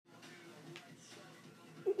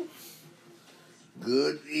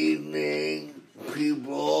Good evening,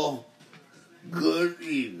 people. Good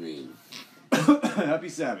evening. Happy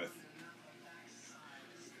Sabbath.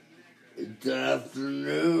 It's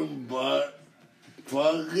afternoon, but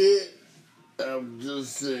fuck it. I'm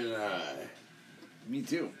just saying hi. Me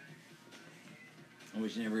too. I'm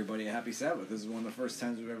wishing everybody a happy Sabbath. This is one of the first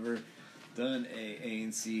times we've ever done a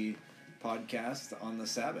ANC podcast on the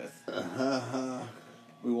Sabbath.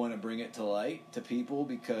 We want to bring it to light to people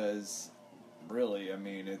because, really, I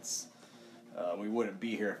mean, it's we wouldn't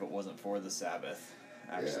be here if it wasn't for the Sabbath.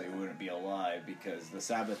 Actually, we wouldn't be alive because the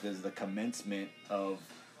Sabbath is the commencement of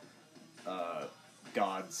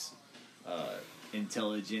God's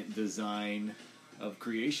intelligent design of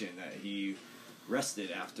creation that He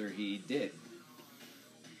rested after He did.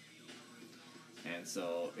 And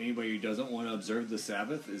so anybody who doesn't want to observe the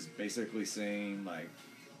Sabbath is basically saying, like,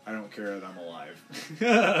 I don't care that I'm alive.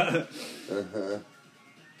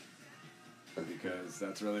 Because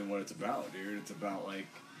that's really what it's about, dude. It's about, like,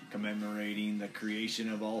 commemorating the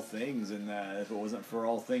creation of all things, and that if it wasn't for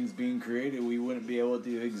all things being created, we wouldn't be able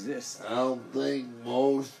to exist. I don't think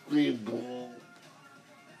most people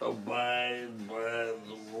abide by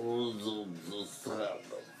the rules of the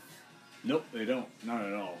Sabbath. Nope, they don't. Not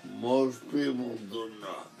at all. Most people do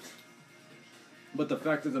not. But the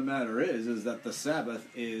fact of the matter is that the Sabbath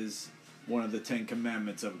is one of the 10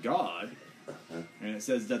 Commandments of God. And it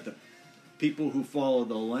says that the people who follow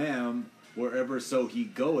the Lamb wherever so He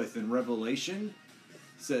goeth in Revelation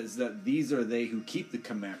says that these are they who keep the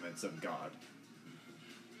commandments of God.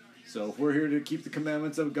 So if we're here to keep the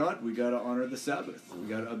commandments of God, we got to honor the Sabbath. We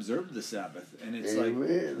got to observe the Sabbath. And it's like,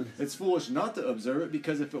 it's foolish not to observe it,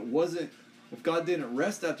 because if God didn't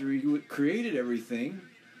rest after He created everything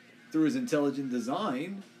through His intelligent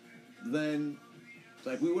design, then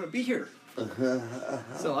like we wouldn't be here.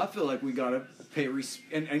 So I feel like we got to pay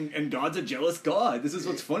and God's a jealous God. This is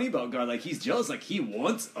what's funny about God. Like, He's jealous. Like, He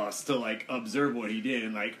wants us to, like, observe what He did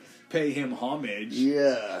and, like, pay Him homage.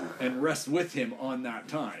 Yeah. And rest with Him on that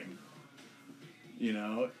time. You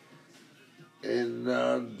know? And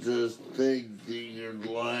not just think that your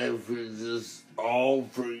life is just all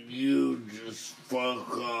for you, just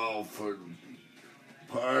fuck off and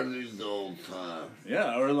party the whole time.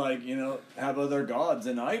 Yeah, or, like, you know, have other gods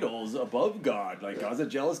and idols above God. Like, God's a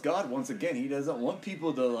jealous God. Once again, He doesn't want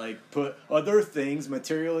people to, like, put other things,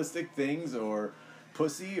 materialistic things, or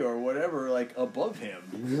pussy or whatever, like, above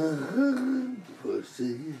Him.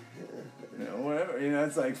 Pussy. You know, whatever. You know,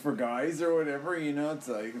 it's like for guys or whatever, you know, it's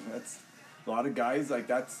like, that's a lot of guys, like,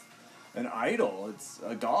 that's an idol. It's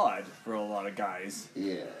a god for a lot of guys.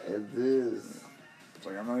 Yeah, it is. It's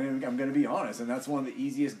like, I'm going to be honest, and that's one of the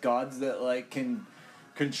easiest gods that, like, can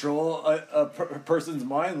control a person's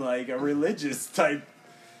mind, like a religious type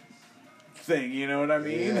thing, you know what I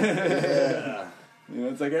mean? Yeah. You know,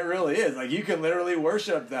 it's like, it really is. Like, you can literally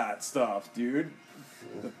worship that stuff, dude.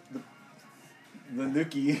 The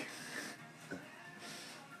nookie.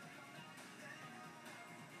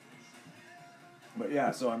 But yeah,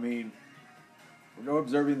 so I mean, we're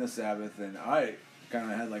observing the Sabbath, and I kind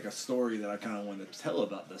of had like a story that I kind of wanted to tell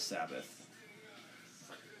about the Sabbath,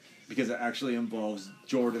 because it actually involves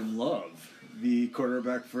Jordan Love, the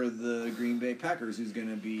quarterback for the Green Bay Packers, who's going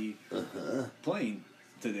to be playing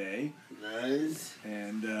today. Nice.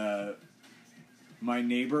 And my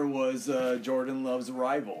neighbor was Jordan Love's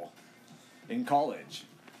rival in college.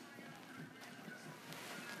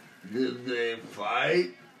 Did they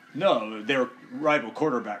fight? No, they were rival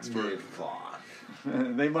quarterbacks. They fought.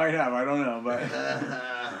 They might have, I don't know,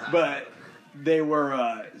 but they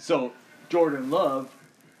were. So Jordan Love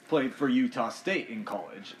played for Utah State in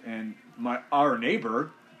college, and our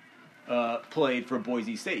neighbor played for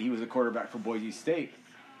Boise State. He was a quarterback for Boise State,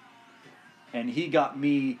 and he got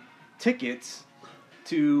me tickets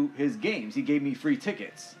to his games. He gave me free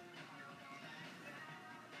tickets.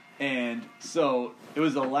 And so it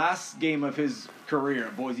was the last game of his career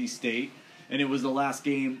at Boise State, and it was the last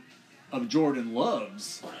game of Jordan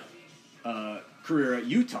Love's career at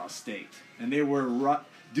Utah State. And they were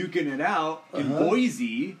duking it out in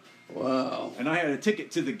Boise. Wow. And I had a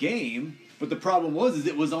ticket to the game, but the problem was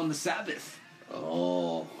it was on the Sabbath.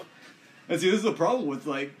 Oh. And see, this is the problem with,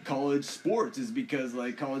 like, college sports, is because,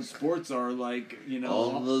 like, college sports are, like, you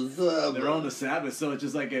know, on the Sabbath. They're on the Sabbath. So it's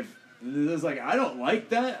just like, it's like, I don't like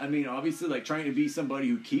that. I mean, obviously, like, trying to be somebody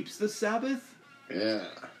who keeps the Sabbath. Yeah.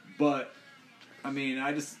 But, I mean,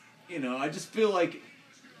 I just feel like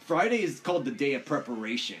Friday is called the day of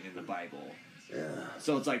preparation in the Bible. Yeah.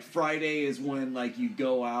 So it's like Friday is when, like, you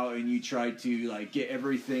go out and you try to, like, get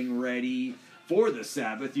everything ready for the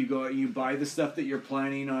Sabbath. You go out and you buy the stuff that you're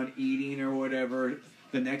planning on eating or whatever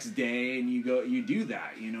the next day, and you do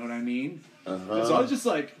that. You know what I mean? Uh-huh. And so I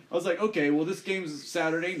was like, okay, well, this game's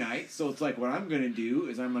Saturday night, so it's like, what I'm gonna do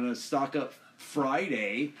is I'm gonna stock up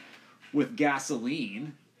Friday with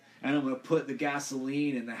gasoline, and I'm gonna put the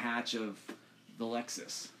gasoline in the hatch of the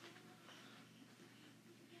Lexus,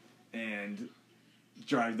 and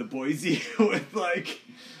drive to Boise with like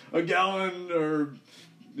a gallon or,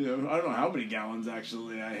 I don't know how many gallons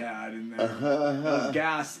actually I had in there of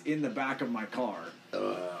gas in the back of my car.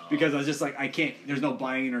 Because I was just like, I can't, there's no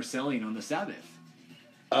buying or selling on the Sabbath.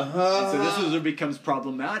 And so this is where it becomes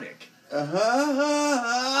problematic.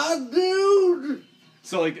 Dude!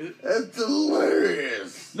 So like... That's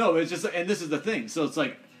hilarious! No, it's just, and this is the thing. So it's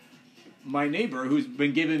like, my neighbor, who's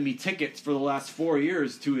been giving me tickets for the last 4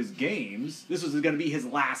 years to his games, this was going to be his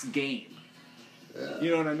last game.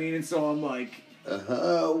 You know what I mean? And so I'm like...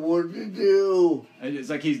 What'd you do? And it's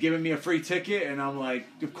like he's giving me a free ticket, and I'm like,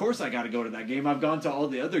 of course I got to go to that game. I've gone to all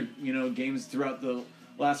the other, games throughout the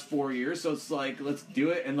last 4 years, so it's like, let's do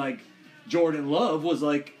it. And like, Jordan Love was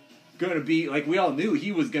like, going to be, like, we all knew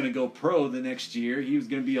he was going to go pro the next year. He was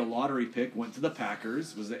going to be a lottery pick, went to the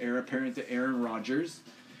Packers, was the heir apparent to Aaron Rodgers.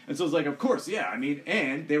 And so it's like, of course, yeah, I mean,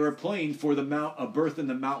 and they were playing for a berth in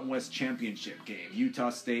the Mountain West Championship game, Utah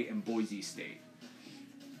State and Boise State.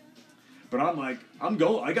 But I'm like, I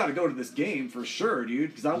got to go to this game for sure,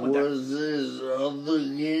 dude, because I want that. Was this other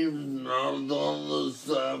games not on the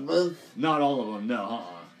Sabbath? Not all of them, no.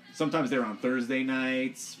 Sometimes they were on Thursday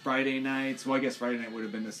nights, Friday nights. Well, I guess Friday night would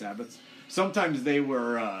have been the Sabbaths. Sometimes they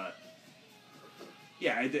were,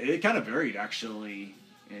 it kind of varied, actually,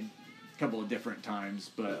 in a couple of different times.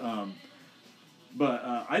 But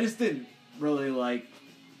I just didn't really like...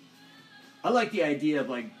 I like the idea of,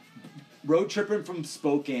 like, road tripping from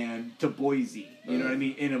Spokane to Boise, you know what I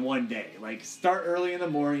mean, in a one day. Like, start early in the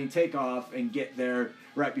morning, take off, and get there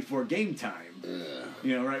right before game time.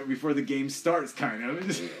 Right before the game starts, kind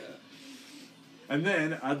of. And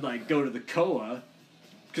then I'd, like, go to the COA,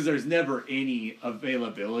 because there's never any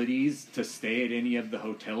availabilities to stay at any of the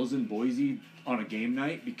hotels in Boise on a game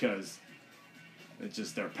night, because it's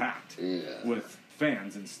just, they're packed with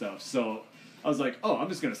fans and stuff. So I was like, I'm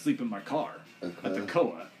just going to sleep in my car at the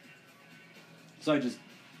COA. So I just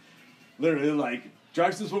literally, like,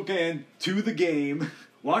 drive to Spokane to the game,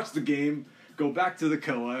 watch the game, go back to the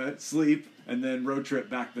COA, sleep, and then road trip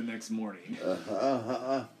back the next morning.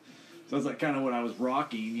 So that's like kind of what I was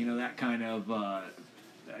rocking, that kind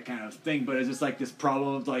of thing. But it's just like this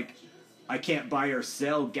problem of like, I can't buy or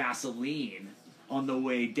sell gasoline on the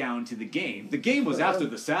way down to the game. The game was after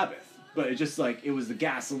the Sabbath, but it's just like, it was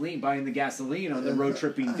buying the gasoline on the road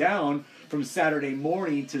tripping down from Saturday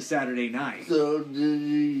morning to Saturday night. So did you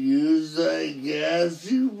use that gas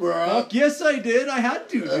you brought? Fuck yes, I did. I had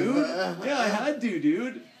to, dude. Yeah, I had to,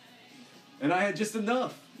 dude. And I had just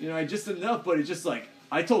enough. But it's just like,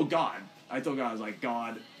 I told God, I was like,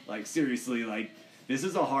 God, like, seriously, like, this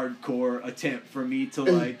is a hardcore attempt for me to,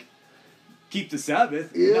 like, keep the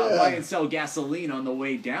Sabbath, not buy and sell gasoline on the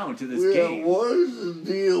way down to this game. What is the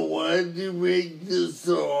deal? Why'd you make this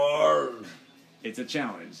so hard? It's a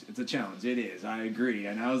challenge. It is. I agree.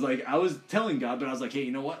 And I was telling God, but I was like, hey,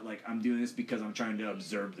 you know what? Like, I'm doing this because I'm trying to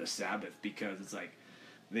observe the Sabbath, because it's like,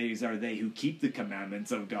 these are they who keep the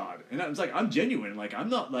commandments of God. And I was like, I'm genuine. Like, I'm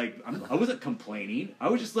not like, I wasn't complaining. I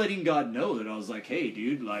was just letting God know that I was like, hey,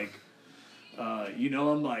 dude, like,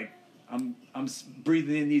 I'm like, I'm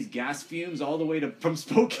breathing in these gas fumes all the way from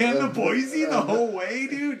Spokane to Boise the whole way,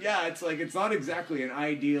 dude. Yeah, it's like, it's not exactly an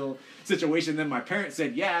ideal situation. Then my parents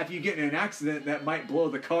said, yeah, if you get in an accident, that might blow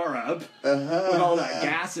the car up with all that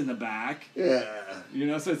gas in the back.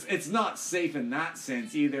 So it's not safe in that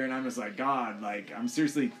sense either. And I'm just like, God, like, I'm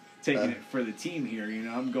seriously taking it for the team here.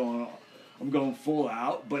 I'm going full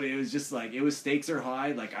out. But it was just like, stakes are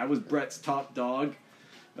high. Like, I was Brett's top dog,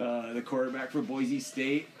 the quarterback for Boise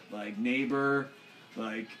State. Like, neighbor,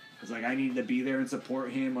 like, I was like, I needed to be there and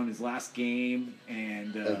support him on his last game,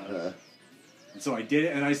 and so I did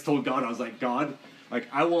it, and I just told God, I was like, God, like,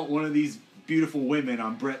 I want one of these beautiful women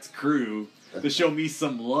on Brett's crew to show me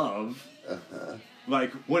some love,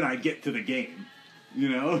 like, when I get to the game,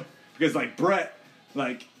 because, like, Brett,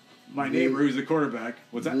 like, my neighbor who's a quarterback,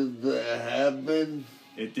 what's that? Did that happen?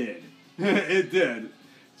 It did. It did.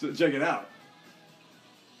 So check it out.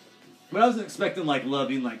 But I wasn't expecting, like,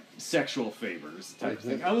 loving, like, sexual favors type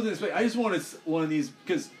thing. I wasn't expecting... I just wanted one of these...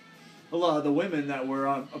 Because a lot of the women that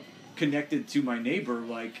were connected to my neighbor,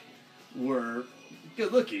 like, were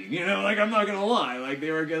good-looking, Like, I'm not going to lie. Like,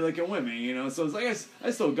 they were good-looking women, So it's like,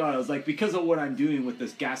 I still got it. I was like, because of what I'm doing with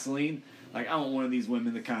this gasoline, like, I want one of these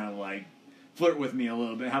women to kind of, like, flirt with me a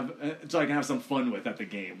little bit, so I can have some fun with at the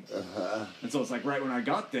game. Uh-huh. And so it's like right when I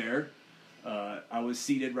got there, I was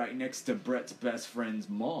seated right next to Brett's best friend's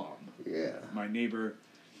mom, Yeah. my neighbor,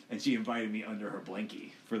 and she invited me under her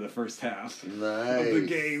blankie for the first half Nice. of the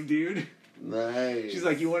game, dude. Nice. She's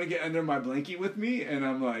like, "You want to get under my blankie with me?" And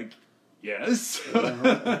I'm like, "Yes."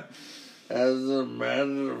 Uh-huh. As a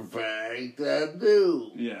matter of fact, I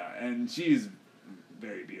do. Yeah, and she's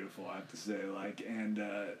very beautiful, I have to say. Like, and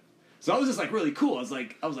so I was just like really cool. I was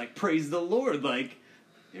like, praise the Lord. Like,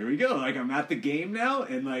 here we go. Like, I'm at the game now,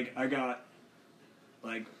 and like I got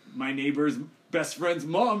like my neighbor's best friend's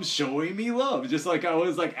mom showing me love, just like I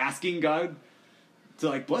was like asking God to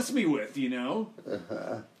like bless me with, you know.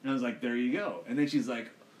 Uh-huh. And I was like, there you go. And then she's like,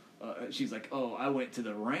 oh, I went to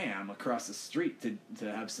the Ram across the street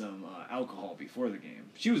to have some alcohol before the game.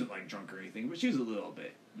 She wasn't like drunk or anything, but she was a little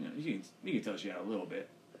bit. You know, you can tell she had a little bit.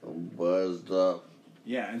 Buzzed up.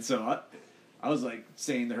 Yeah, and so I was like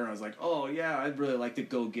saying to her, I was like, oh yeah, I'd really like to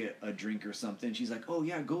go get a drink or something. She's like, oh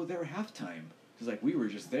yeah, go there at halftime. She's like, we were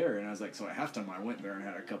just there, and I was like, so at halftime I went there and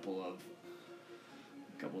had a couple of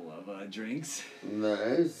drinks.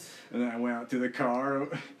 Nice. And then I went out to the car,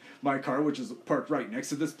 my car, which is parked right next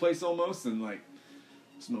to this place almost, and like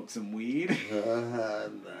smoked some weed. Uh-huh.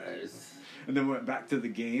 Nice. And then went back to the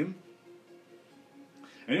game.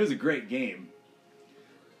 And it was a great game.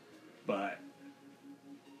 But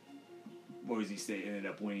Boise State ended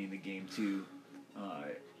up winning the game too.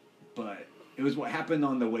 But it was what happened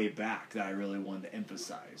on the way back that I really wanted to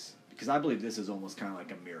emphasize. Because I believe this is almost kind of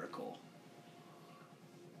like a miracle.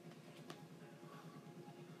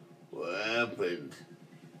 What happened?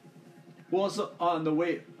 Well, so on the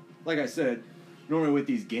way, like I said, normally with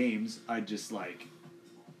these games, I just like,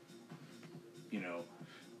 you know,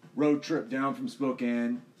 road trip down from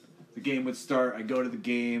Spokane. The game would start. I go to the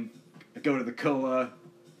game. I go to the COA,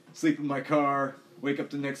 sleep in my car, wake up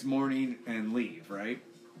the next morning, and leave. Right.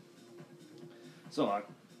 So I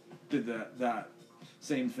did that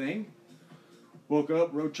same thing. Woke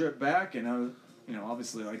up, road trip back, and I was, you know,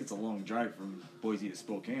 obviously, like, it's a long drive from Boise to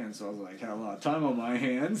Spokane, so I was like, had a lot of time on my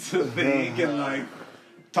hands to think and like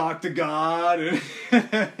talk to God,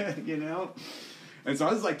 and you know. And so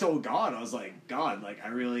I was like, told God, I was like, God, like, I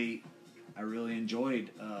really enjoyed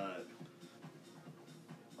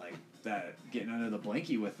like that, getting under the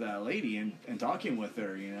blankie with that lady and talking with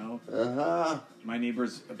her, you know. Uh-huh. My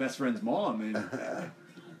neighbor's best friend's mom,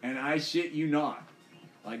 and I shit you not,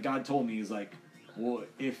 like, God told me, he's like, well,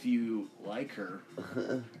 if you like her,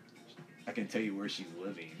 I can tell you where she's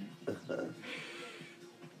living.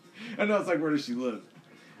 And I was like, where does she live?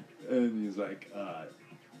 And he's like,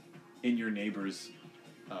 in your neighbor's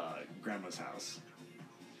grandma's house,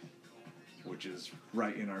 which is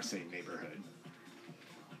right in our same neighborhood.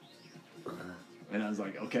 And I was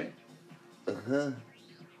like, okay. Uh-huh.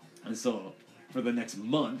 And so for the next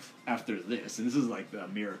month after this, and this is like the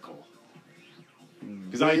miracle.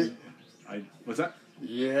 Because I what's that?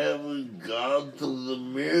 You haven't got to the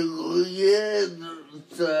miracle yet?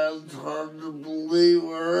 It sounds hard to believe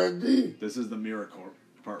already. This is the miracle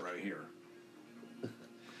part right here.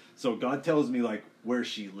 So God tells me, like, where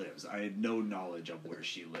she lives. I had no knowledge of where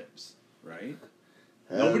she lives, right?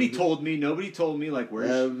 Nobody told me, like, where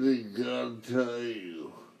How did God tell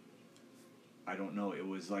you? I don't know. It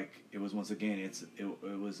was like, it was once again,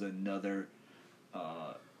 it was another,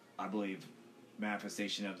 I believe,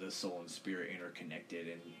 manifestation of the soul and spirit interconnected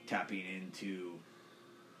and tapping into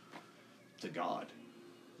God.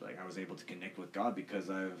 Like, I was able to connect with God because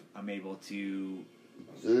I'm able to.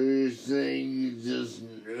 So you're saying you just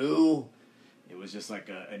knew? It was just like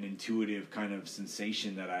an intuitive kind of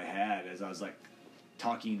sensation that I had as I was like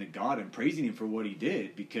talking to God and praising Him for what He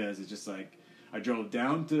did, because it's just like I drove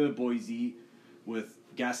down to Boise with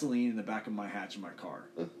gasoline in the back of my hatch in my car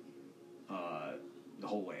the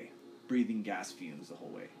whole way. Breathing gas fumes the whole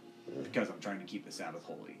way because I'm trying to keep the Sabbath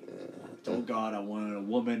holy. I told God I wanted a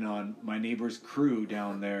woman on my neighbor's crew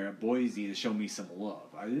down there at Boise to show me some love.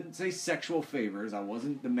 I didn't say sexual favors. I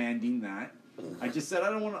wasn't demanding that. I just said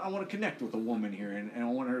I want to connect with a woman here, and I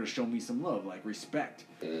want her to show me some love, like respect,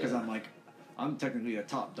 because I'm technically the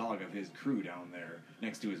top dog of his crew down there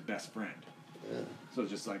next to his best friend. So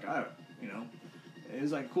it's just like it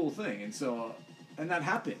was like a cool thing, and so and that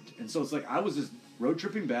happened, and so it's like I was just road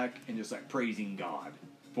tripping back and just like praising God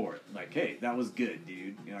for it. Like, hey, that was good,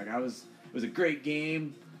 dude. You know, like it was a great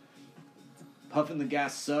game. Puffing the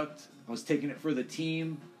gas sucked. I was taking it for the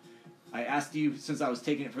team. I asked you, since I was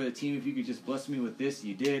taking it for the team, if you could just bless me with this.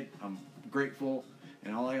 You did. I'm grateful.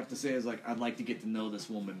 And all I have to say is, like, I'd like to get to know this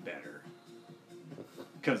woman better.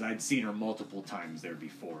 Because I'd seen her multiple times there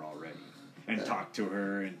before already. And talked to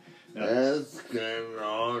her and That's kind of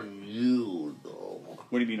on you, though.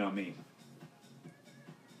 What do you mean on me?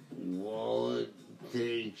 Well, it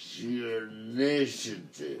takes your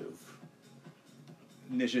initiative.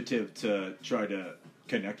 Initiative to try to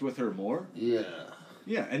connect with her more? Yeah.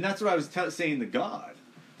 Yeah, and that's what I was saying to God.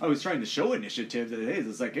 I was trying to show initiative that, hey,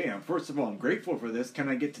 it's like, hey, first of all, I'm grateful for this. Can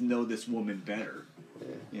I get to know this woman better? Yeah.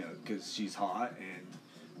 You know, because she's hot and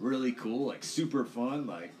really cool, like super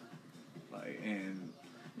fun, and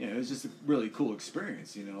you know, it was just a really cool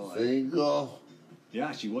experience. You know, like, Single?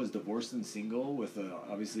 yeah, she was divorced and single with a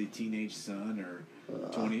obviously teenage son or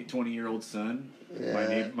 20-year-old son.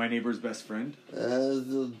 Yeah. My neighbor's best friend. That's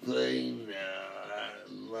the thing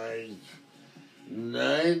like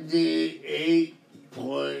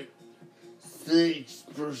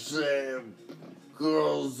 98.6% of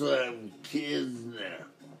girls have kids now.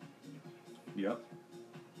 Yep.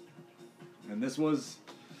 And this was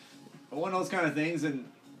one of those kind of things, and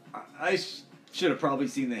I should have probably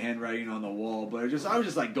seen the handwriting on the wall, but I was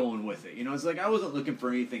just like going with it. You know, it's like I wasn't looking for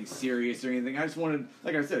anything serious or anything. I just wanted,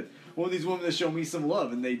 like I said, one of these women to show me some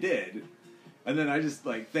love, and they did. And then I just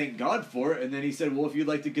like thank God for it. And then he said, well, if you'd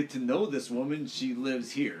like to get to know this woman, she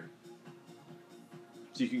lives here.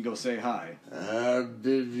 So you can go say hi. How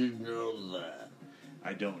did you know that?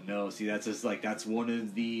 I don't know. See, that's just like, that's one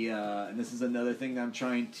of the, and this is another thing that I'm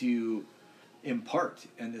trying to impart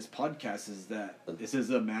in this podcast, is that this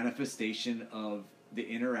is a manifestation of the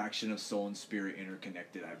interaction of soul and spirit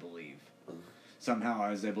interconnected, I believe. Somehow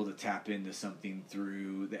I was able to tap into something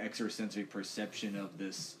through the extrasensory perception of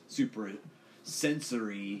this super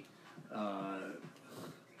sensory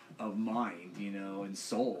of mind, you know, and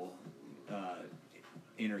soul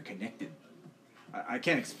interconnected. I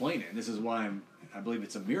can't explain it, and this is why I believe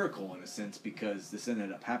it's a miracle in a sense, because this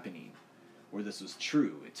ended up happening, where this was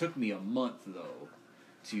true. It took me a month, though,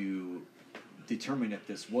 to determine if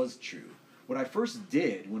this was true. What I first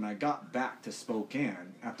did when I got back to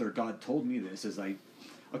Spokane, after God told me this, is a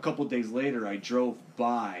couple days later, I drove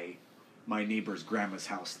by my neighbor's grandma's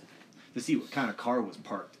house to see what kind of car was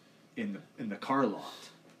parked in the car lot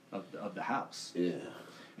of the house. Yeah.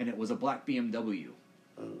 And it was a black BMW.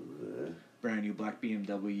 Okay. Brand new black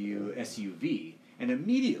BMW SUV. And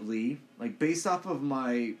immediately, like based off of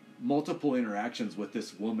my multiple interactions with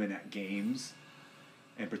this woman at games,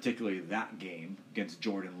 and particularly that game against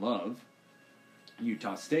Jordan Love,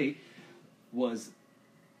 Utah State, was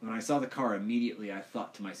when I saw the car, immediately I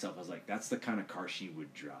thought to myself, I was like, that's the kind of car she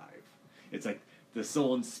would drive. It's like the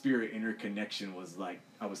soul and spirit interconnection was like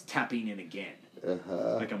I was tapping in again.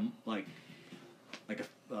 Uh-huh.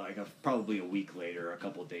 Probably a week later, a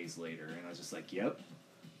couple days later, and I was just like, yep.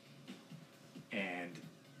 And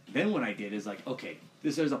then what I did is like, okay,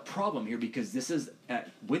 there's a problem here, because this is at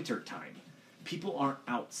winter time. People aren't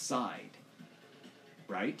outside,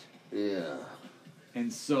 right? Yeah.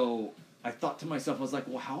 And so I thought to myself, I was like,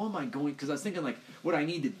 well, how am I going? Because I was thinking, like, what I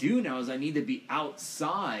need to do now is I need to be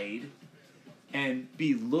outside and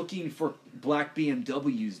be looking for black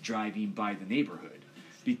BMWs driving by the neighborhood,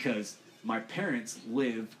 because my parents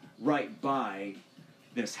live right by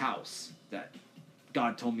this house that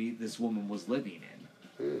God told me this woman was living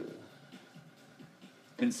in. Yeah.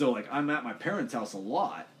 And so, like, I'm at my parents' house a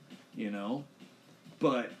lot, you know,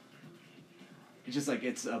 but it's just like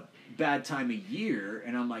it's a bad time of year,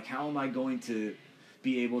 and I'm like, how am I going to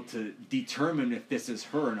be able to determine if this is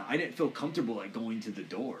her or not? I didn't feel comfortable, like, going to the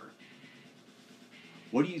door.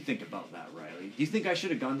 What do you think about that, Riley? Do you think I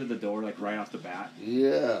should have gone to the door, like, right off the bat?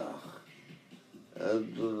 Yeah. That's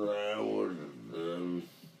what I would have done.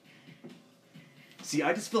 See,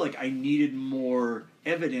 I just feel like I needed more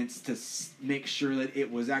evidence to make sure that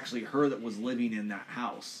it was actually her that was living in that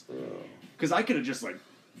house. Because I could have just, like,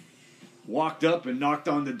 walked up and knocked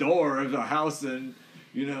on the door of the house, and,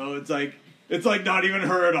 you know, it's like not even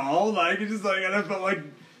her at all. Like, it's just like, and I felt like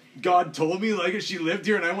God told me, like, if she lived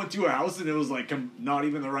here, and I went to a house and it was like, I'm not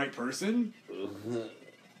even the right person.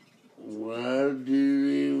 Why do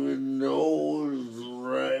you even know it was the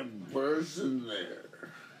right person there?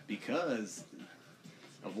 Because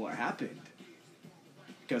of what happened.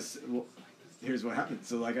 Because, well, here's what happened.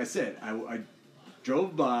 So, like I said, I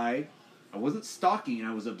drove by. I wasn't stalking,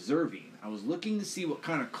 I was observing. I was looking to see what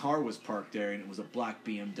kind of car was parked there, and it was a black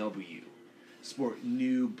BMW.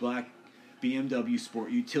 New black BMW sport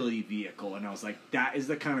utility vehicle. And I was like, that is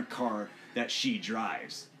the kind of car that she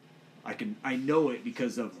drives. I know it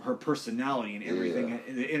because of her personality and everything,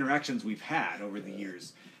 the interactions we've had over the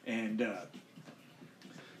years. And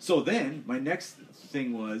so then my next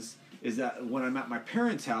thing is that when I'm at my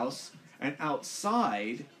parents' house and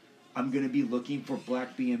outside, I'm going to be looking for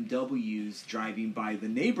black BMWs driving by the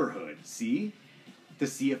neighborhood. See? to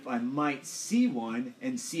see if I might see one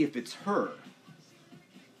and see if it's her.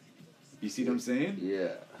 You see what I'm saying?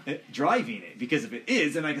 Yeah. Driving it, because if it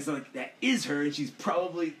is, then I can say like that is her, and she's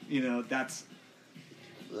probably, that's.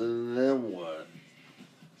 And then what?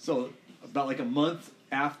 So about like a month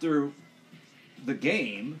after the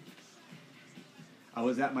game, I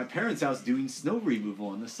was at my parents' house doing snow removal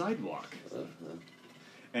on the sidewalk,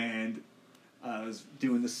 and I was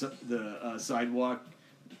doing the sidewalk,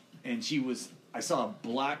 and I saw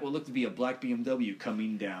what looked to be a black BMW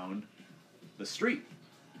coming down the street.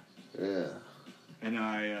 Yeah. And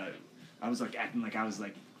I was like acting like I was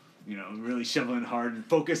like, really shoveling hard and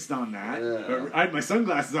focused on that. Yeah. But I had my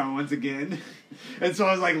sunglasses on once again. And so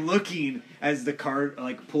I was like looking as the car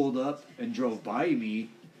like pulled up and drove by me.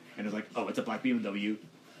 And I was like, oh, it's a black BMW.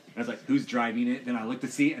 And I was like, who's driving it? Then I looked to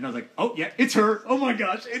see it and I was like, oh yeah, it's her. Oh my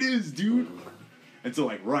gosh, it is, dude. And so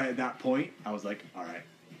like right at that point, I was like, all right,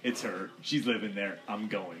 it's her. She's living there. I'm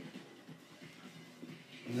going.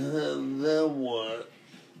 Then what?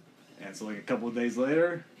 And so like a couple of days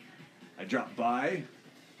later, I dropped by,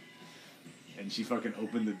 and she fucking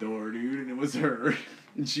opened the door, dude, and it was her.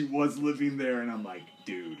 And she was living there, and I'm like,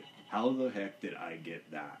 dude, how the heck did I get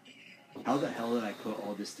that? How the hell did I put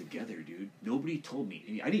all this together, dude? Nobody told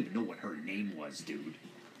me. I didn't even know what her name was, dude.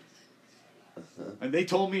 And they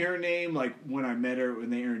told me her name, like, when I met her, when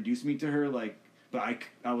they introduced me to her, like, but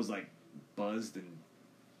I was, like, buzzed and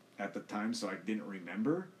at the time, so I didn't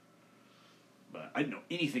remember. But I didn't know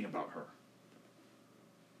anything about her.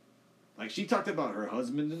 Like, she talked about her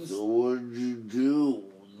husband and stuff. So what did you do?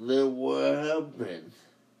 Then what happened?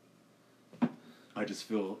 I just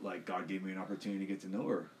feel like God gave me an opportunity to get to know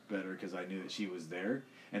her better because I knew that she was there.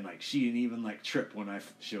 And, like, she didn't even, like, trip when I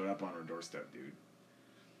showed up on her doorstep, dude.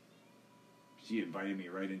 She invited me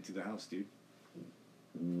right into the house, dude.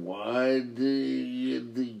 Why did you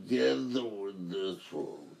get together with this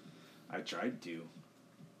one? I tried to.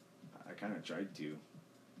 I kind of tried to.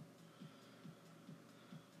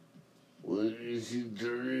 Well, did she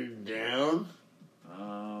turn it down?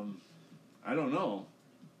 I don't know.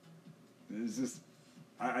 It's just,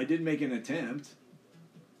 I did make an attempt.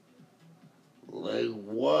 Like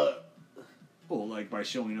what? Well, like by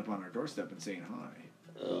showing up on her doorstep and saying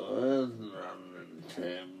hi. Oh, that's not an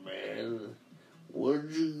attempt, man. What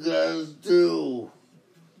did you guys do?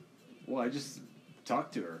 Well, I just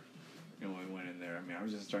talked to her. When we went in there, I mean, I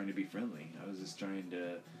was just trying to be friendly.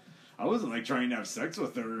 I wasn't like trying to have sex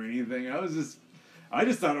with her or anything. I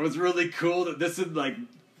just thought it was really cool that this had like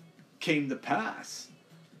came to pass.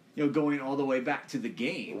 Going all the way back to the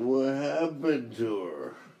game. What happened to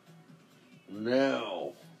her?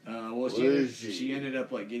 Now? Well, she ended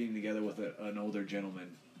up like getting together with an older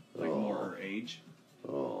gentleman, like more her age.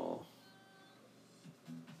 Oh.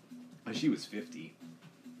 And she was 50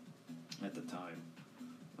 at the time.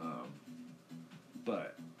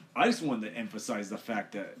 But I just wanted to emphasize the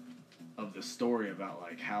fact of the story about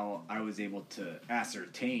like how I was able to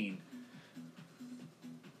ascertain,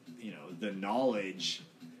 the knowledge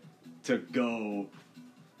to go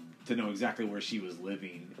to know exactly where she was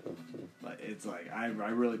living. But it's like I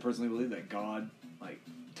really personally believe that God like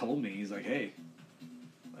told me, he's like, hey,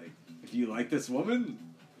 like if you like this woman,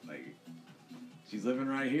 like she's living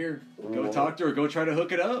right here. Go talk to her. Go try to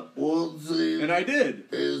hook it up. Well, see, and I did.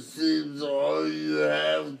 It seems all you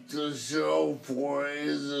have to show for it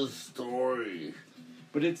is a story.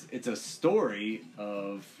 But it's a story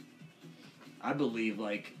of, I believe,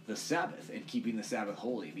 like the Sabbath and keeping the Sabbath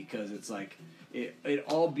holy, because it's like it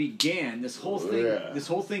all began. This whole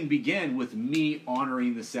thing began with me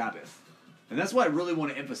honoring the Sabbath, and that's why I really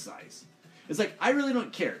want to emphasize. It's like I really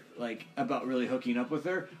don't care like about really hooking up with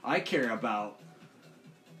her. I care about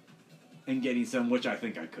and getting some, which I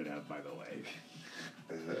think I could have, by the way.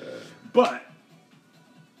 But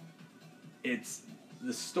it's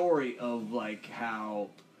the story of like how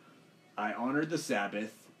I honored the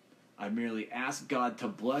Sabbath. I merely asked God to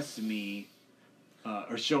bless me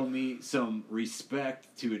or show me some respect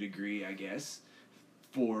to a degree, I guess,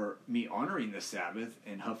 for me honoring the Sabbath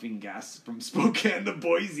and huffing gas from Spokane to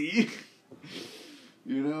Boise.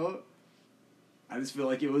 I just feel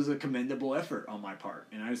like it was a commendable effort on my part,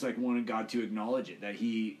 and I just like wanted God to acknowledge it, that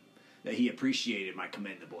he appreciated my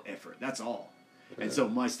commendable effort. That's all. Yeah. And so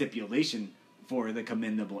my stipulation for the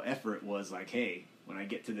commendable effort was like, hey, when I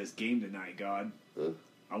get to this game tonight, God,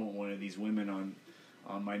 I want one of these women on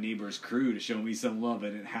my neighbor's crew to show me some love,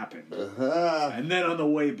 and it happened. And then on the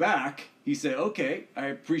way back, he said, okay, I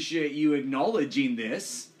appreciate you acknowledging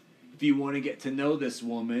this. If you want to get to know this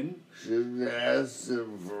woman, should ask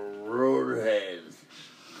him for roadheads.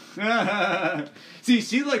 See,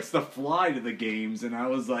 she likes to fly to the games, and I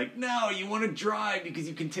was like, no, you want to drive because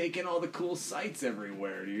you can take in all the cool sights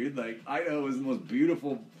everywhere, dude. Like, Idaho is the most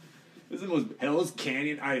beautiful. It's the most Hell's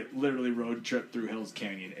Canyon. I literally road trip through Hell's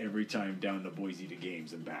Canyon every time down to Boise to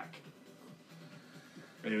games and back.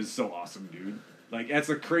 And it was so awesome, dude. Like, that's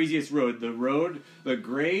the craziest road. The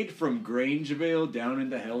grade from Grangeville down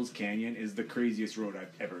into Hell's Canyon is the craziest road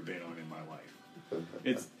I've ever been on in my life.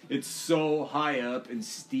 It's so high up and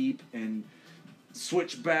steep and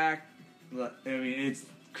switchback. I mean, it's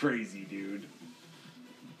crazy, dude.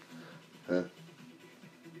 Huh.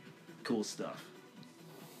 Cool stuff.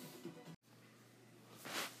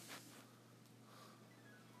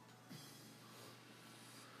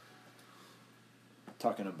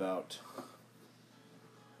 Talking about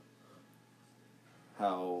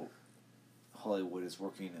how Hollywood is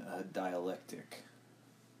working a dialectic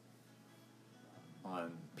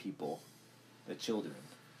on people, the children.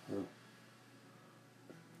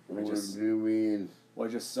 What do you mean? Well,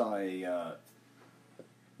 I just saw a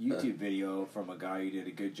YouTube video from a guy who did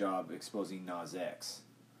a good job exposing Nas X.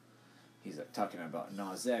 He's like talking about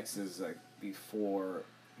Nas X is like before,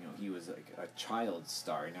 he was like a child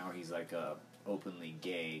star. Now he's like a openly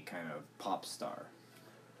gay kind of pop star.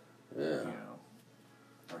 Yeah.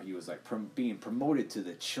 Or he was like being promoted to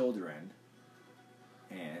the children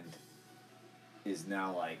and is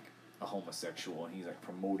now like a homosexual, and he's like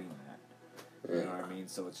promoting that. You know what I mean?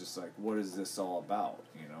 So it's just like, what is this all about?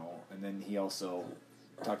 And then he also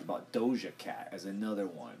talked about Doja Cat as another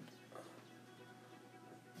one.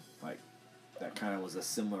 Like, that kind of was a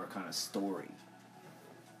similar kind of story.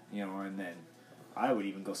 And then I would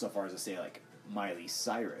even go so far as to say, like, Miley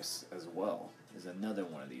Cyrus as well is another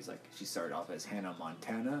one of these. Like, she started off as Hannah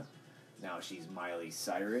Montana, now she's Miley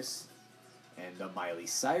Cyrus, and the Miley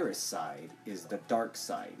Cyrus side is the dark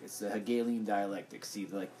side. It's the Hegelian dialectic. See,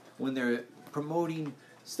 like, when they're promoting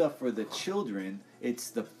stuff for the children,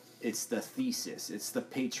 it's the thesis, it's the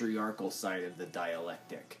patriarchal side of the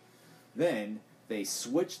dialectic. Then they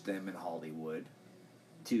switched them in Hollywood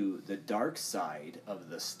to the dark side of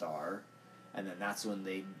the star, and then that's when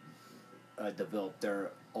they developed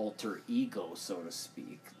their alter ego, so to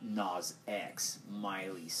speak. Nas X,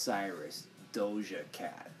 Miley Cyrus, Doja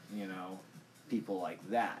Cat, people like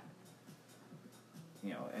that.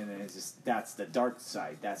 And then it's just, that's the dark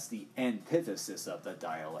side. That's the antithesis of the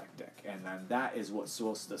dialectic. And then that is what's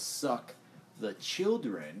supposed to suck the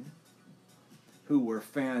children who were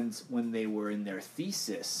fans when they were in their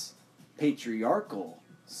thesis, patriarchal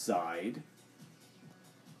side.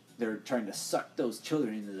 They're trying to suck those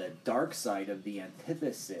children into the dark side of the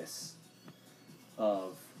antithesis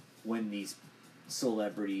of when these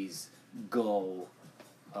celebrities go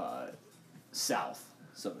south,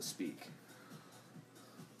 so to speak.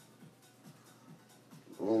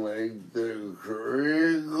 Like their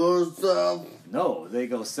career goes south? No, they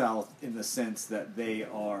go south in the sense that they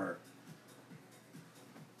are,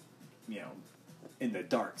 in the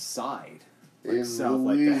dark side. Like in south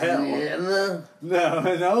Louisiana? like the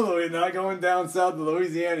hell. No, we're not going down south to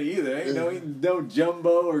Louisiana either. Ain't no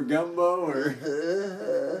jumbo or gumbo or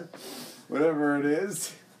whatever it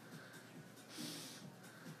is.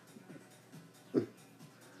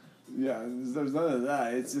 Yeah, there's none of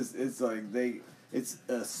that. It's just, it's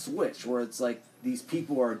a switch where it's like these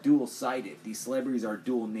people are dual-sided. These celebrities are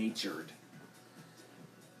dual-natured.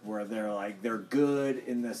 Where they're good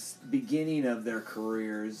in the beginning of their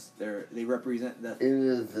careers. They represent the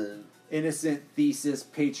innocent thesis,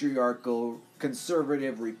 patriarchal,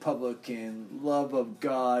 conservative, Republican, love of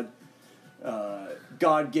God,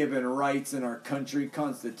 God-given rights in our country,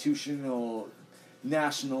 constitutional,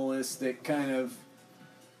 nationalistic kind of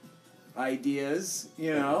ideas,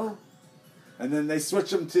 And then they switch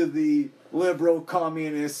them to the liberal,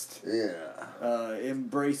 communist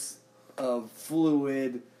embrace of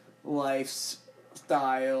fluid lifestyle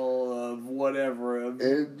of whatever.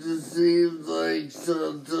 It just seems like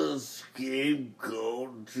such a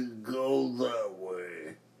scapegoat to go that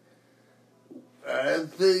way. I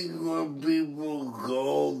think when people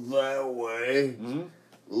go that way,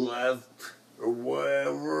 left or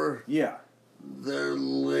whatever, they're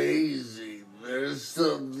lazy. There's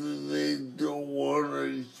something they don't want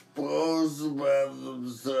to expose about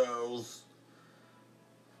themselves.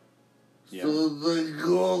 Yeah. So they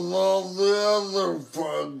go with all the other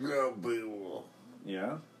fucked up people.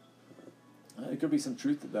 Yeah. There could be some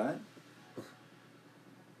truth to that.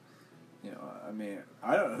 I mean,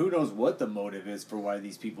 I don't. Who knows what the motive is for why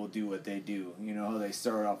these people do what they do? How they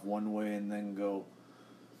start off one way and then go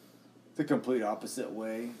the complete opposite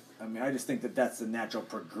way. I mean, I just think that that's the natural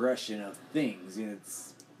progression of things.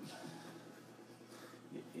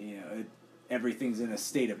 everything's in a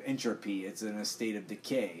state of entropy. It's in a state of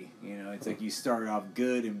decay. It's like you start off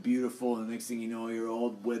good and beautiful, and the next thing you know, you're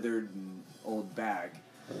old, withered, and old bag.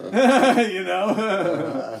 And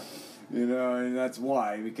that's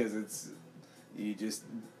why, because you just,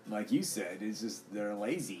 like you said, it's just they're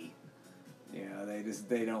lazy.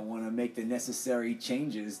 They don't want to make the necessary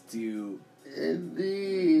changes to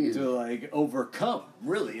like overcome.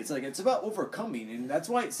 Really, it's about overcoming, and that's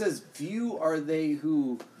why it says few are they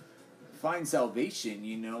who find salvation.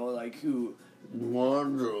 Who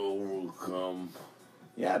want to overcome.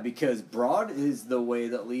 Yeah, because broad is the way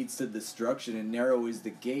that leads to destruction, and narrow is the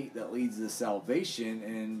gate that leads to salvation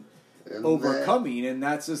and overcoming, and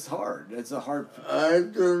that's just hard. It's a hard... I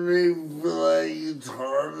don't even feel like it's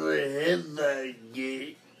hard to hit that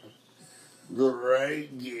gate, the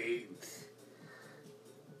right gate,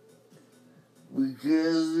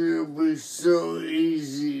 because it would be so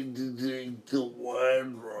easy to take the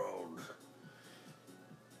wide road.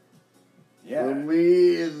 Yeah. For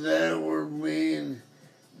me, that would mean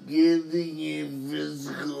getting in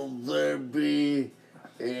physical therapy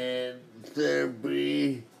and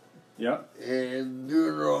therapy. Yep. And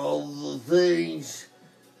doing all the things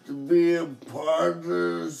to be a part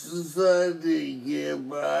of society again,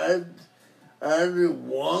 but I didn't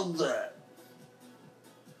want that.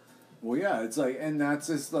 Well, yeah, it's like, and that's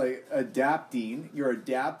just like adapting. You're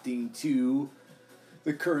adapting to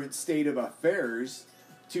the current state of affairs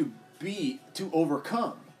to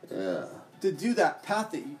overcome. Yeah. To do that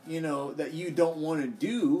path that that you don't want to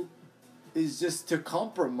do is just to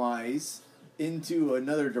compromise into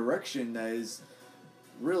another direction that is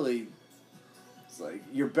really, it's like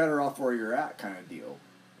you're better off where you're at kind of deal.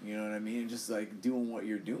 You know what I mean? Just like doing what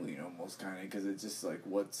you're doing almost kind of, because it's just like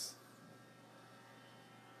what's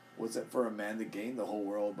it for a man to gain the whole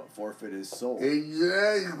world but forfeit his soul?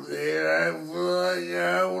 Exactly. And I feel like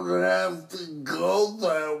I would have to go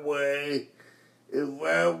that way if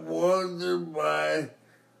I wanted my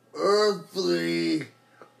earthly...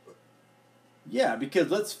 Yeah, because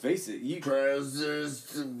let's face it, presence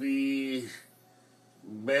to be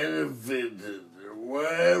benefited or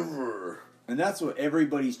whatever. And that's what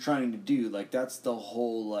everybody's trying to do. Like, that's the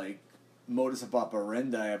whole, like, modus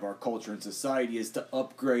operandi of our culture and society, is to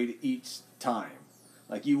upgrade each time.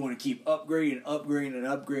 Like, you want to keep upgrading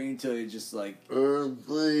until it's just like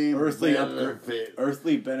earthly benefit.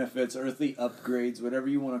 Earthly benefits, earthly upgrades, whatever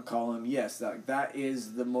you want to call them. Yes, that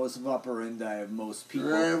is the modus operandi of most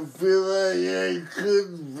people. I feel like I could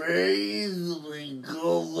very easily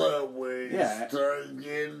go that way. Yeah. Start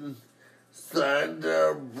getting signed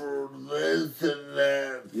up for this and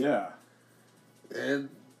that. Yeah. And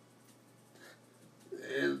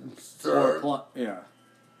start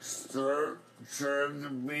trying to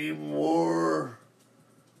be more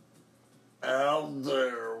out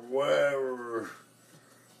there, whatever.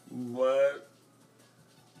 But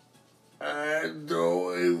I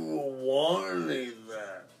don't even want any of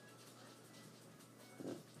that.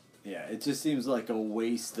 Yeah, it just seems like a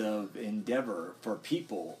waste of endeavor for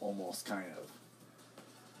people, almost, kind of.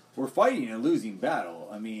 We're fighting a losing battle,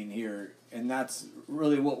 I mean, here, and that's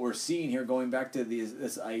really what we're seeing here, going back to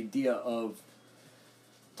this idea of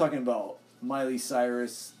talking about Miley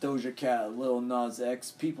Cyrus, Doja Cat, Lil Nas X,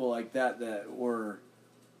 people like that were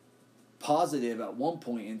positive at one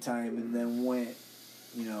point in time and then went,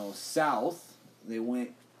 south. They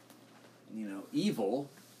went, evil,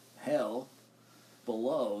 hell,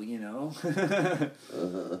 below,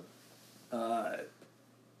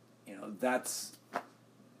 that's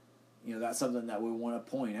something that we want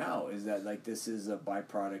to point out, is that, like, this is a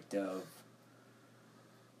byproduct of,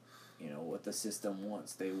 what the system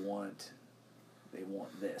wants. They want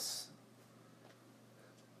this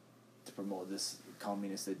to promote this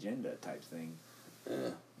communist agenda type thing.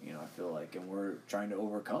 Yeah. I feel like, and we're trying to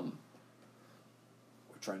overcome.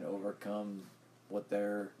 We're trying to overcome what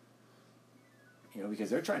they're, because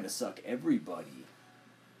they're trying to suck everybody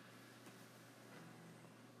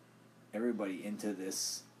into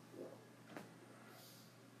this,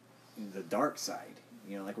 the dark side.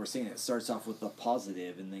 Like we're saying, it starts off with the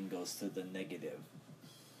positive and then goes to the negative.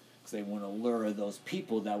 Because they want to lure those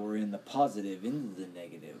people that were in the positive into the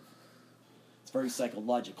negative. It's very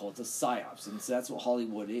psychological. It's a psyops, and so that's what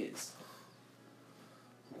Hollywood is.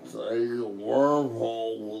 It's like a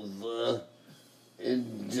wormhole with the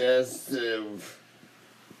ingestive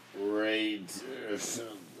rate or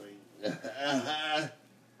something.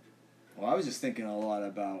 Well, I was just thinking a lot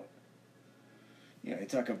about, you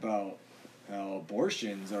talk about how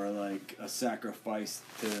abortions are like a sacrifice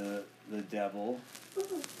to the devil.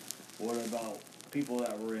 What about people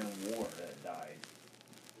that were in war that died?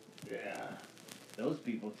 Yeah. those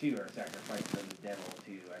people too are sacrificed to the devil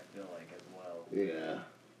too, I feel like, as well. Yeah.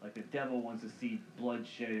 Like the devil wants to see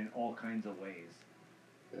bloodshed in all kinds of ways.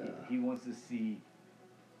 Yeah. He wants to see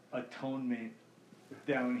atonement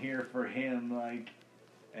down here for him, like,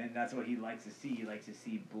 and that's what he likes to see. He likes to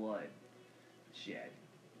see blood shed.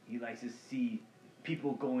 He likes to see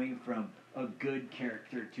people going from a good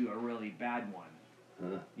character to a really bad one.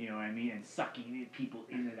 Huh. You know what I mean? And sucking people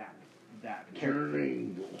into that character.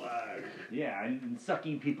 Turning black. Yeah, and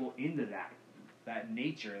sucking people into that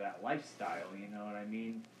nature, that lifestyle, you know what I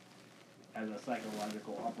mean? As a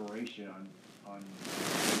psychological operation on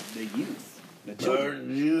the youth. The children.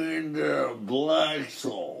 Turn you into a black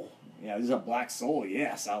soul. Yeah, this is a black soul.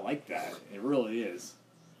 Yes, I like that. It really is.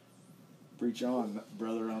 Preach on,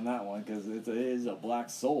 brother, on that one, because it is a black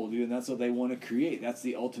soul, dude, and that's what they want to create. That's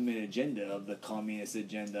the ultimate agenda of the communist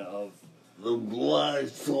agenda of The black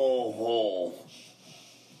soul hole.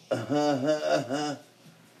 The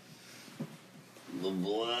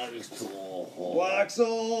black soul hole. black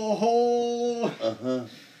soul hole. Uh-huh.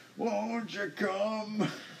 Won't you come?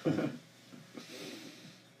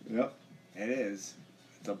 Yep, it is.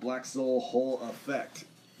 It's a black soul hole effect.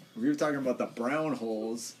 We were talking about the brown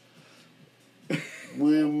holes.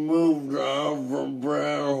 We moved on from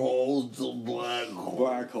brown holes to black holes.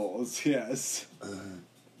 Black holes, yes.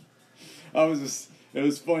 It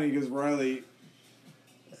was funny because Riley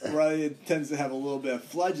tends to have a little bit of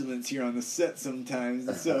flatulence here on the set sometimes,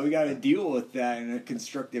 and so we got to deal with that in a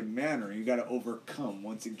constructive manner. You got to overcome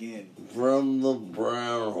once again. From the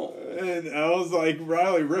brown hole. And I was like,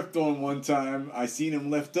 Riley riffed on one time. I seen him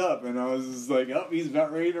lift up, and I was just like, oh, he's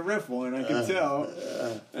about ready to riff one. I could tell.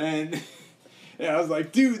 And yeah, I was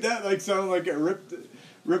like, dude, that like sounded like it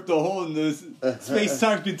ripped a hole in the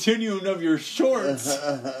space-time continuum of your shorts.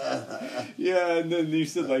 Yeah, and then you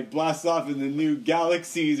said, like, blast off in the new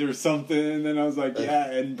galaxies or something, and then I was like, yeah,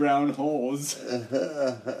 and brown holes.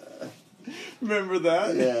 Remember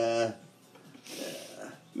that? Yeah.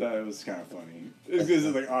 That was kind of funny. It's because,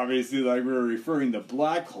 like, obviously, like, we were referring to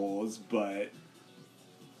black holes, but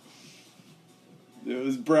it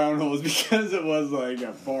was brown holes because it was, like,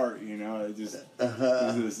 a fart, you know? It just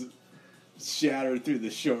was shattered through the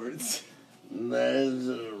shorts. That's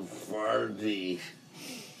a farty.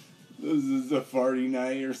 This is a farty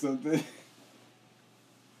night or something.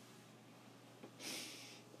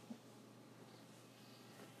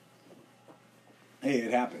 Hey,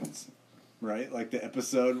 it happens, right? Like the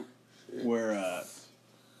episode where,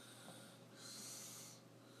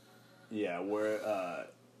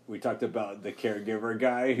 we talked about the caregiver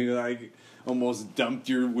guy who, like, almost dumped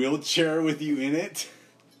your wheelchair with you in it.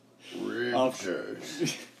 Richard.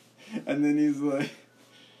 And then he's like,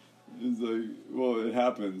 well, it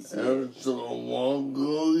happens. That's so long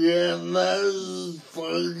ago, yeah, that's a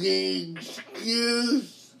fucking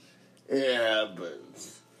excuse. It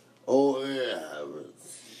happens. Oh, it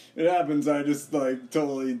happens. It happens, I just, like,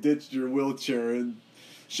 totally ditched your wheelchair and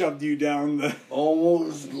shoved you down the...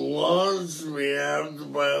 Almost launched me after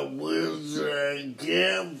my wheelchair. I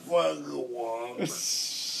can't fucking walk.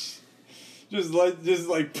 Just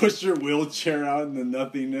push your wheelchair out in the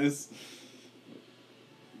nothingness.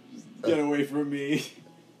 Just get away from me.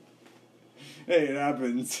 Hey, it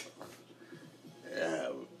happens. Yeah.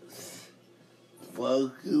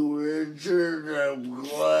 Fuck you, Richard. I'm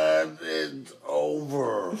glad it's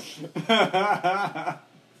over.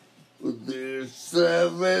 With your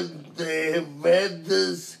Seventh-day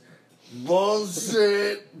Adventist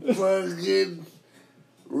bullshit fucking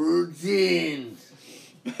routine.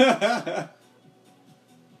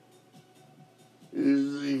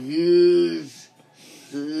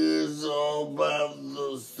 It's all about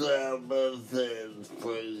the Sabbath and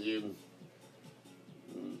fucking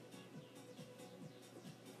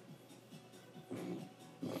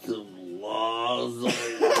some laws.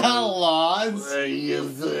 Laws?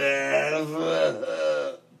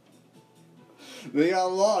 They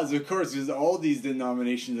got laws, of course, because all these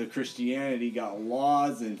denominations of Christianity got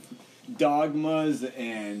laws and dogmas,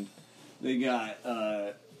 and they got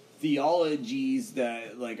theologies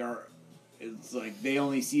that, like, it's like they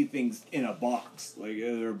only see things in a box. Like,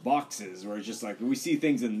 they're boxes where it's just like, we see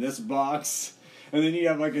things in this box, and then you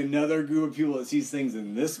have, like, another group of people that sees things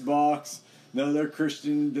in this box, another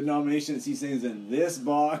Christian denomination that sees things in this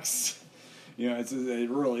box. You know, it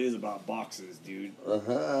really is about boxes, dude.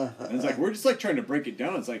 And it's like, we're just, like, trying to break it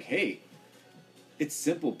down. It's like, hey, it's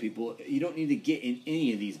simple, people. You don't need to get in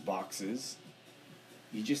any of these boxes.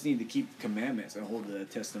 You just need to keep the commandments and hold the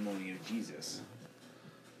testimony of Jesus.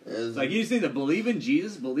 It's like, you just need to believe in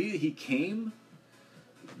Jesus, believe that he came,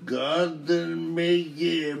 God didn't make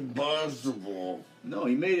it impossible. No,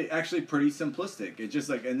 he made it actually pretty simplistic. It's just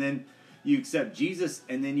like, and then you accept Jesus,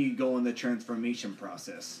 and then you go in the transformation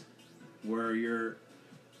process, where you're...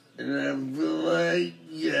 And I feel like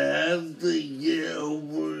you have to get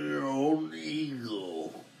over your own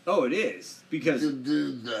ego. Oh, it is. Because... To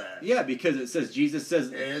do that. Yeah, because it says, Jesus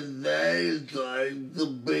says... And that is like the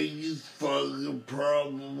biggest fucking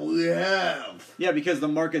problem we have. Yeah, because the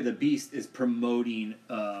mark of the beast is promoting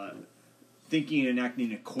thinking and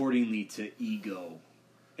acting accordingly to ego.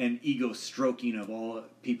 And ego stroking of all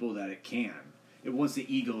people that it can. It wants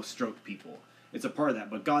the ego stroke people. It's a part of that.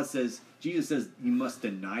 But God says, Jesus says, you must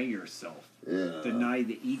deny yourself. Yeah. Deny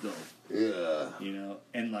the ego. Yeah. You know,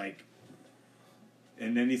 and like...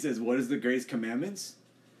 And then he says, what is the greatest commandments?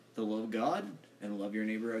 To love God and love your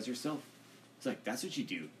neighbor as yourself. It's like, that's what you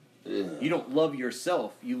do. Yeah. You don't love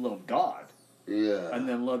yourself, you love God. Yeah. And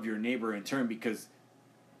then love your neighbor in turn, because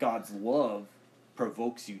God's love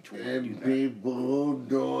provokes you to want to do And that. people who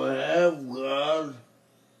don't have God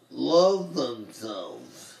love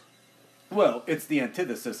themselves. Well, it's the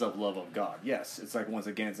antithesis of love of God. Yes, it's like, once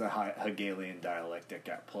again, it's a Hegelian dialectic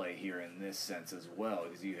at play here in this sense as well.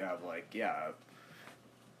 Because you have like, yeah,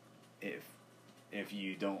 if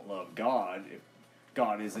you don't love God, if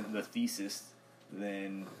God isn't the thesis,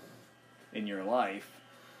 then in your life,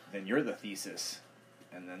 then you're the thesis.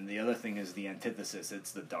 And then the other thing is the antithesis,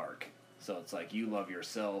 it's the dark. So it's like, you love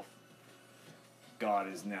yourself,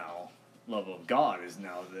 love of God is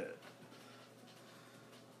now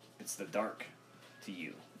it's the dark to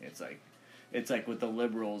you. It's like what the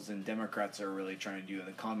liberals and Democrats are really trying to do, and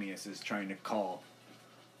the communists is trying to call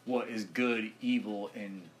what is good evil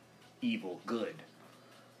and evil good.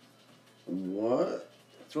 What?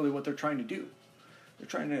 That's really what they're trying to do. They're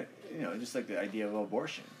trying to, just like the idea of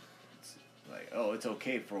abortion. It's like, oh, it's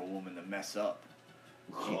okay for a woman to mess up.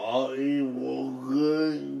 Call evil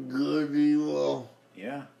good, good evil.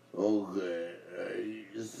 Yeah. Okay.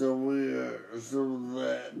 Some of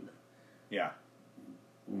that. Yeah.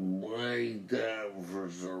 Like that for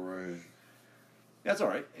some reason. That's all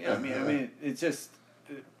right. Yeah, I mean, it's just,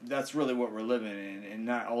 that's really what we're living in, and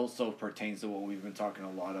that also pertains to what we've been talking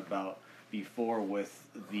a lot about before with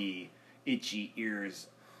the itchy ears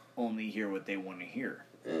only hear what they want to hear.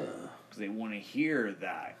 Yeah. Because they want to hear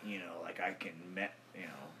that, like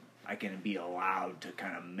I can be allowed to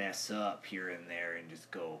kind of mess up here and there and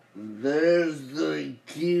just go. There's the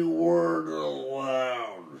key word,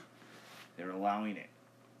 allowed. They're allowing it.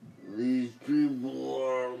 These people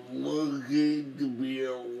are looking to be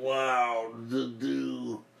allowed to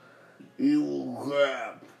do evil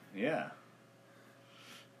crap. Yeah.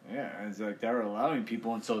 Yeah, it's like they're allowing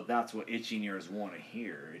people, and so that's what itching ears want to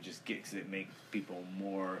hear. It makes people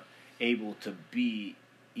more able to be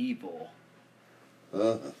evil.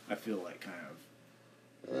 I feel like kind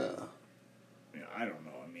of. Yeah. I don't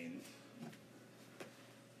know. I mean,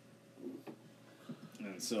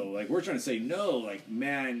 and so like we're trying to say no. Like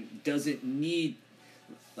man doesn't need.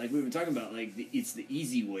 Like we've been talking about. Like it's the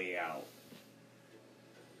easy way out.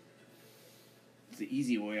 It's the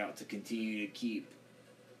easy way out to continue to keep.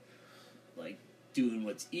 Like doing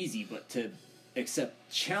what's easy, but to accept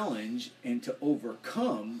challenge and to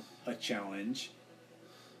overcome a challenge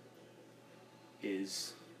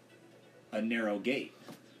is a narrow gate.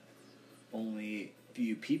 Only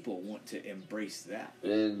few people want to embrace that.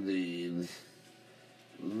 Indeed.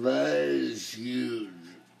 That is huge.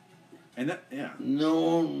 And that, yeah. No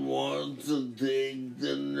one wants to take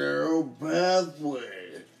the narrow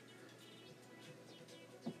pathway.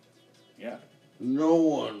 Yeah. No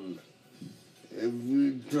one. If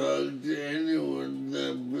you talk to anyone,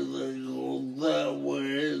 they'll be like, oh, that way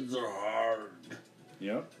is hard.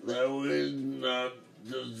 Yep. That way is not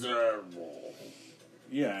desirable.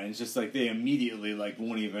 Yeah, and it's just like they immediately like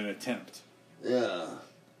won't even attempt. Yeah.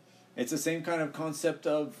 It's the same kind of concept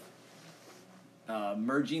of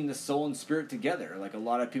merging the soul and spirit together. Like a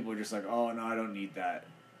lot of people are just like, oh no, I don't need that.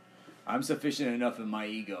 I'm sufficient enough in my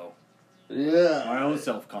ego. Yeah. My own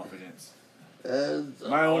self-confidence. That's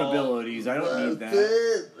My own abilities. I don't need that.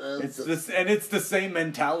 That's It's the same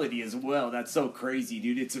mentality as well. That's so crazy,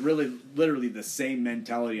 dude. It's really literally the same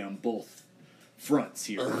mentality on both fronts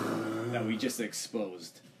here that we just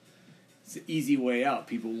exposed. It's an easy way out.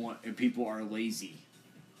 People are lazy.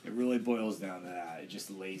 It really boils down to that. It's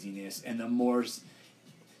just laziness, and the more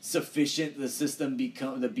sufficient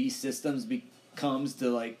the beast systems becomes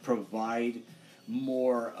to like provide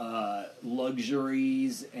more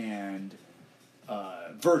luxuries and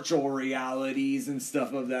virtual realities and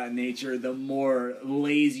stuff of that nature, the more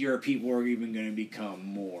lazier people are even going to become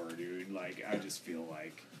more, dude. Like, I just feel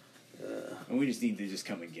like And we just need to just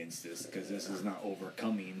come against this, because this is not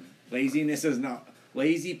overcoming. Laziness is not...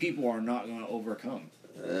 Lazy people are not going to overcome.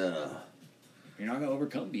 Yeah. You're not going to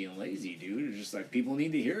overcome being lazy, dude. It's just like, people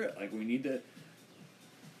need to hear it. Like, we need to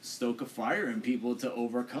stoke a fire in people to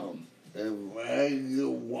overcome. If I could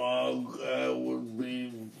walk, I would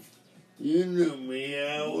be... You knew me,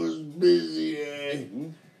 I was busy,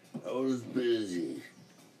 I was busy.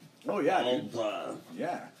 Oh, yeah, All dude. time.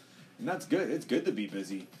 Yeah. And that's good. It's good to be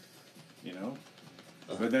busy, you know?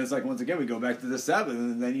 But then it's like, once again, we go back to the Sabbath,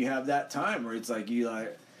 and then you have that time where it's like,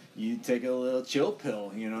 you take a little chill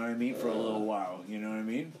pill, you know what I mean, for a little while, you know what I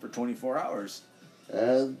mean, for 24 hours.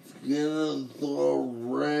 That's gonna throw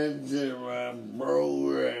wrench in my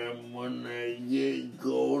program when I get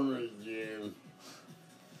going again.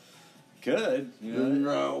 Good, you Do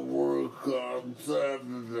know? not work on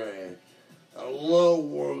Saturday. I love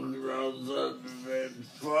working on Saturday. It's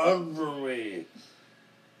fun for me.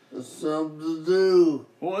 There's something to do.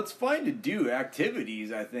 Well, it's fine to do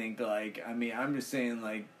activities, I think, like, I mean, I'm just saying,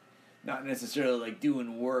 like, not necessarily, like,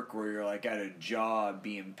 doing work where you're, like, at a job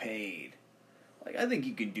being paid. Like, I think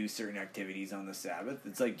you can do certain activities on the Sabbath.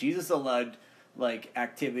 It's like Jesus allowed, like,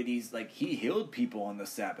 activities, like, he healed people on the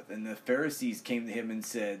Sabbath, and the Pharisees came to him and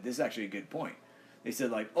said, this is actually a good point. They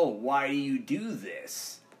said, like, oh, why do you do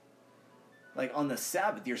this? Like, on the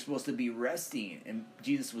Sabbath, you're supposed to be resting, and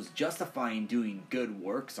Jesus was justifying doing good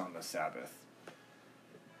works on the Sabbath.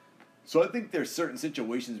 So I think there's certain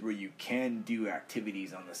situations where you can do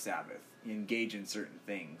activities on the Sabbath, engage in certain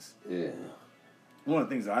things. Yeah. One of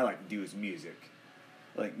the things that I like to do is music.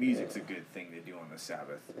 Like, music's a good thing to do on the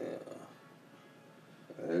Sabbath. Yeah.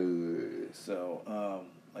 I agree. So,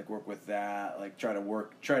 like, work with that. Like, try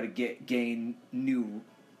to gain new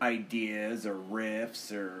ideas or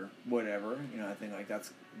riffs or whatever. You know, I think, like,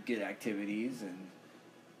 that's good activities. And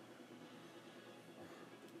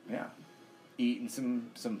yeah, eating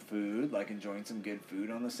some food, like enjoying some good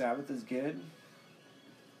food on the Sabbath is good.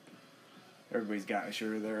 Everybody's got,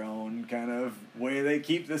 sure, their own kind of way they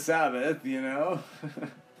keep the Sabbath, you know?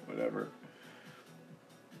 Whatever.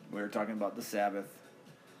 We were talking about the Sabbath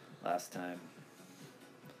last time.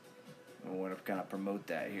 I want to kind of promote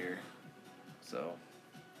that here. So,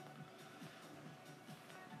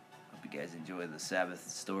 hope you guys enjoy the Sabbath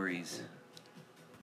stories.